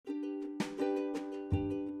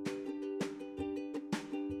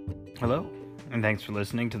Hello, and thanks for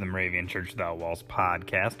listening to the Moravian Church Without Walls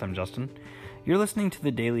podcast. I'm Justin. You're listening to the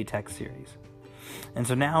Daily Text Series. And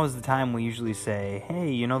so now is the time we usually say, hey,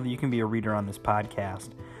 you know that you can be a reader on this podcast.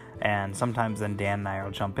 And sometimes then Dan and I will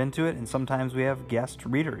jump into it, and sometimes we have guest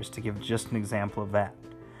readers to give just an example of that.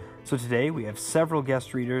 So today we have several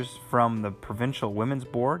guest readers from the Provincial Women's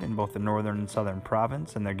Board in both the Northern and Southern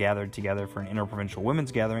Province, and they're gathered together for an interprovincial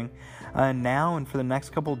women's gathering. Now and for the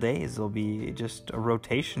next couple of days, there'll be just a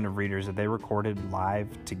rotation of readers that they recorded live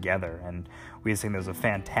together. And we just think that was a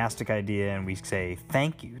fantastic idea, and we say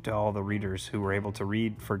thank you to all the readers who were able to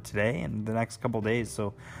read for today and the next couple of days.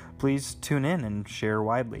 So please tune in and share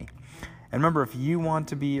widely. And remember, if you want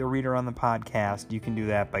to be a reader on the podcast, you can do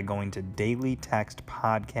that by going to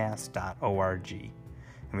dailytextpodcast.org.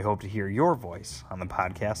 And we hope to hear your voice on the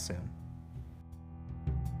podcast soon.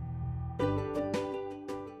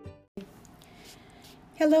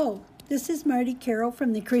 Hello, this is Marty Carroll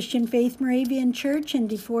from the Christian Faith Moravian Church in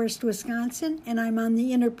DeForest, Wisconsin, and I'm on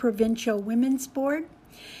the Interprovincial Women's Board.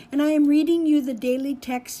 And I am reading you the daily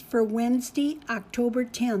text for Wednesday, October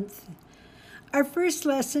 10th. Our first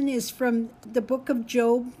lesson is from the book of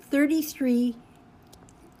Job 33,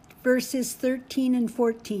 verses 13 and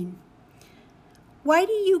 14. Why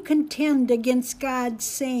do you contend against God,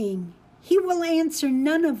 saying, He will answer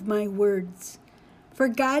none of my words? For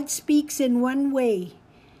God speaks in one way,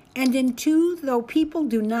 and in two, though people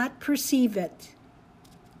do not perceive it.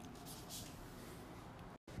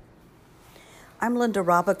 I'm Linda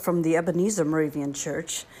Robick from the Ebenezer Moravian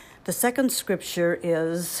Church. The second scripture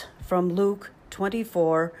is from Luke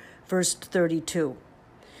 24, verse 32.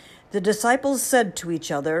 The disciples said to each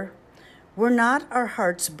other, Were not our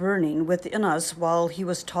hearts burning within us while he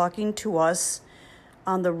was talking to us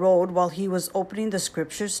on the road, while he was opening the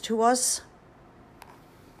scriptures to us?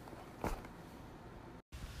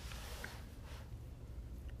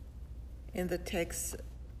 In the text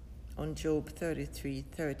on Job 33,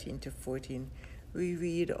 13 to 14, we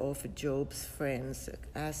read of Job's friends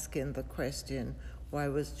asking the question, why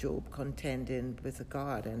was Job contending with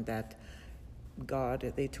God, and that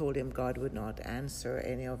they told him God would not answer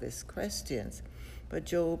any of his questions. But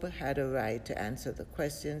Job had a right to answer the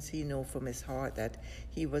questions. He knew from his heart that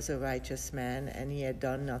he was a righteous man and he had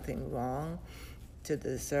done nothing wrong to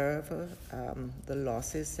deserve the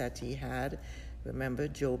losses that he had. Remember,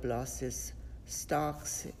 Job lost his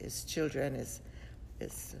stocks, his children, his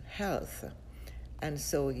health. And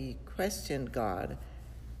so he questioned God,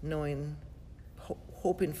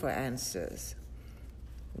 hoping for answers.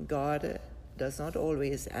 God does not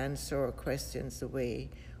always answer our questions the way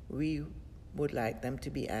we would like them to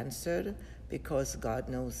be answered, because God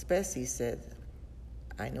knows best. He said,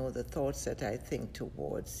 I know the thoughts that I think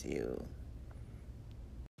towards you.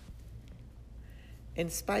 In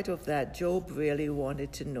spite of that, Job really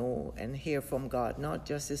wanted to know and hear from God, not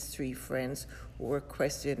just his three friends who were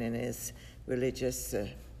questioning his religious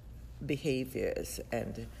behaviors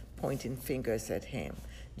and pointing fingers at him.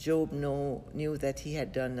 Job knew that he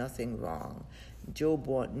had done nothing wrong. Job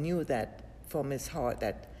knew that from his heart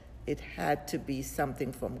that it had to be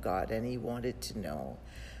something from God, and he wanted to know.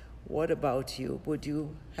 What about you? Would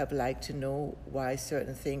you have liked to know why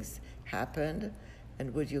certain things happened?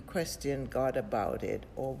 And would you question God about it?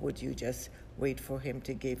 Or would you just wait for him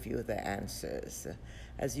to give you the answers?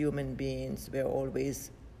 As human beings, we're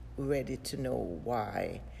always ready to know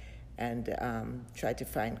why, and try to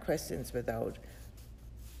find questions without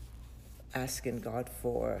asking God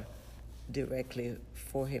directly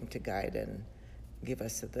for him to guide and give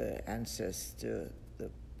us the answers to the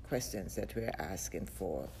questions that we're asking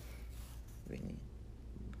for.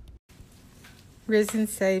 Risen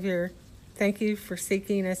Savior, thank you for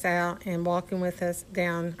seeking us out and walking with us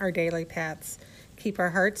down our daily paths. Keep our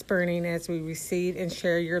hearts burning as we receive and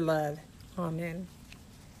share your love. Amen.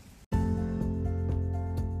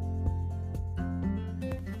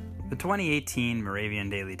 The 2018 Moravian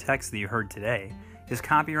Daily Text that you heard today is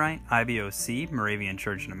copyright IBOC Moravian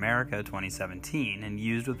Church in America 2017 and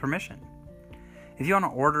used with permission. If you want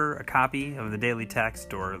to order a copy of the Daily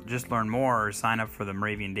Text or just learn more or sign up for the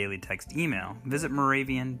Moravian Daily Text email, visit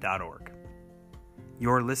moravian.org.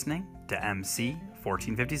 You're listening to MC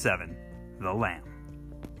 1457, The Lamb.